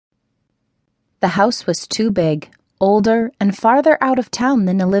The house was too big, older, and farther out of town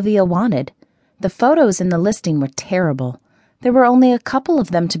than Olivia wanted. The photos in the listing were terrible. There were only a couple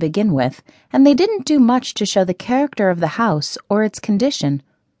of them to begin with, and they didn't do much to show the character of the house or its condition.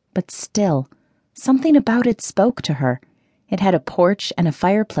 But still, something about it spoke to her. It had a porch and a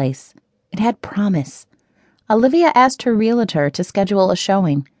fireplace. It had promise. Olivia asked her realtor to schedule a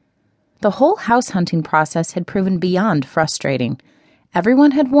showing. The whole house hunting process had proven beyond frustrating.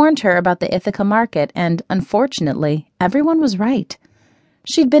 Everyone had warned her about the Ithaca market, and, unfortunately, everyone was right.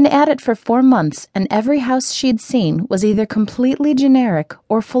 She'd been at it for 4 months, and every house she'd seen was either completely generic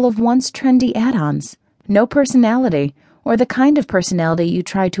or full of once trendy add-ons. No personality, or the kind of personality you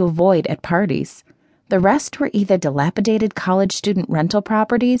try to avoid at parties. The rest were either dilapidated college student rental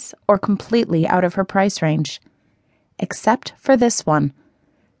properties or completely out of her price range. Except for this one.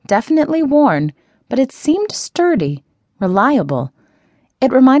 Definitely worn, but it seemed sturdy, reliable.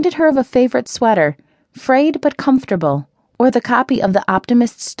 It reminded her of a favorite sweater, frayed but comfortable, or the copy of The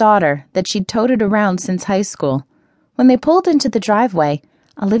Optimist's Daughter that she'd toted around since high school. When they pulled into the driveway,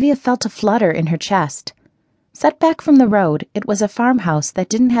 Olivia felt a flutter in her chest. Set back from the road, it was a farmhouse that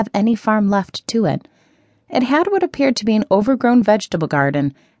didn't have any farm left to it. It had what appeared to be an overgrown vegetable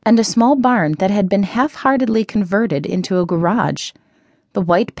garden and a small barn that had been half-heartedly converted into a garage. The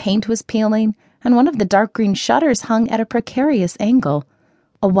white paint was peeling, and one of the dark green shutters hung at a precarious angle.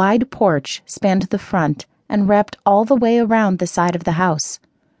 A wide porch spanned the front and wrapped all the way around the side of the house.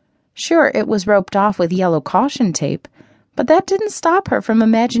 Sure, it was roped off with yellow caution tape, but that didn't stop her from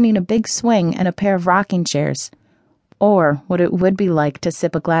imagining a big swing and a pair of rocking chairs, or what it would be like to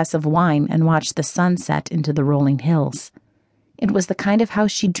sip a glass of wine and watch the sun set into the rolling hills. It was the kind of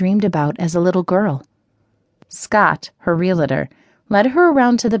house she dreamed about as a little girl. Scott, her realtor, led her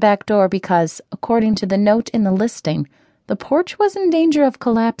around to the back door because, according to the note in the listing, the porch was in danger of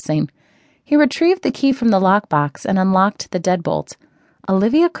collapsing. He retrieved the key from the lockbox and unlocked the deadbolt.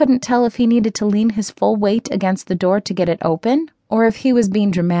 Olivia couldn't tell if he needed to lean his full weight against the door to get it open, or if he was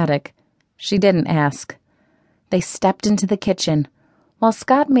being dramatic. She didn't ask. They stepped into the kitchen. While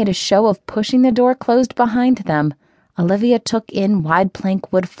Scott made a show of pushing the door closed behind them, Olivia took in wide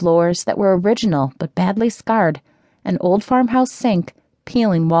plank wood floors that were original but badly scarred, an old farmhouse sink,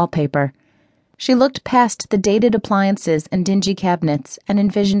 peeling wallpaper. She looked past the dated appliances and dingy cabinets and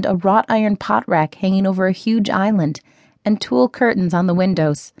envisioned a wrought iron pot rack hanging over a huge island and tulle curtains on the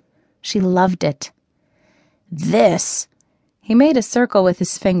windows. She loved it. This, he made a circle with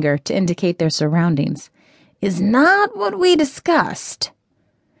his finger to indicate their surroundings, is not what we discussed.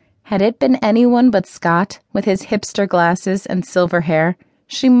 Had it been anyone but Scott, with his hipster glasses and silver hair,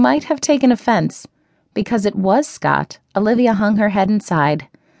 she might have taken offense. Because it was Scott, Olivia hung her head and sighed.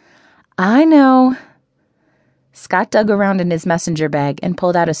 I know. Scott dug around in his messenger bag and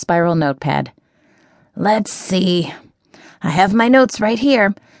pulled out a spiral notepad. Let's see. I have my notes right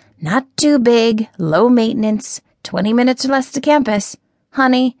here. Not too big, low maintenance, 20 minutes or less to campus.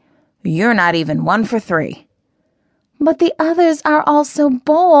 Honey, you're not even 1 for 3. But the others are also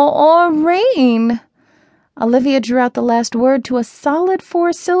bowl or rain. Olivia drew out the last word to a solid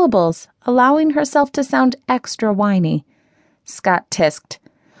 4 syllables, allowing herself to sound extra whiny. Scott tisked.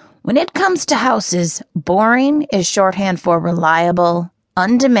 When it comes to houses, boring is shorthand for reliable,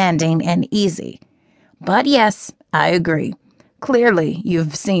 undemanding, and easy. But yes, I agree. Clearly,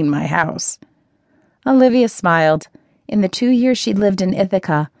 you've seen my house. Olivia smiled. In the 2 years she'd lived in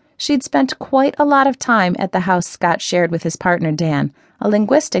Ithaca, she'd spent quite a lot of time at the house Scott shared with his partner Dan, a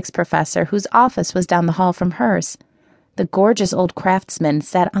linguistics professor whose office was down the hall from hers. The gorgeous old craftsman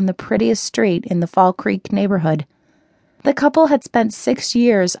sat on the prettiest street in the Fall Creek neighborhood. The couple had spent 6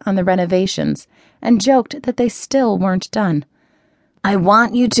 years on the renovations and joked that they still weren't done. I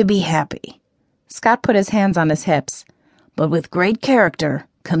want you to be happy. Scott put his hands on his hips. But with great character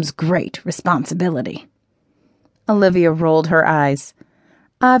comes great responsibility. Olivia rolled her eyes.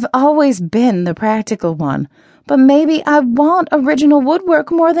 I've always been the practical one, but maybe I want original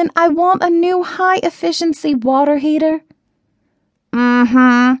woodwork more than I want a new high-efficiency water heater.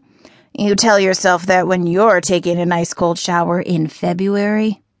 Mm-hmm. You tell yourself that when you're taking an ice-cold shower in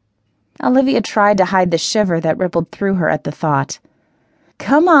February. Olivia tried to hide the shiver that rippled through her at the thought.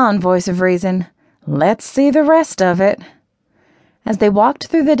 Come on, voice of reason. Let's see the rest of it. As they walked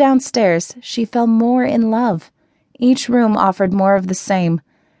through the downstairs, she fell more in love. Each room offered more of the same,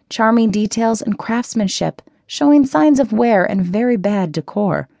 charming details and craftsmanship, showing signs of wear and very bad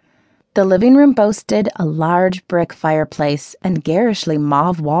decor. The living room boasted a large brick fireplace and garishly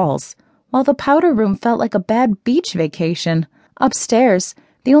mauve walls, while the powder room felt like a bad beach vacation. Upstairs,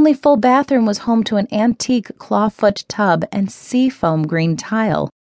 the only full bathroom was home to an antique clawfoot tub and seafoam green tile.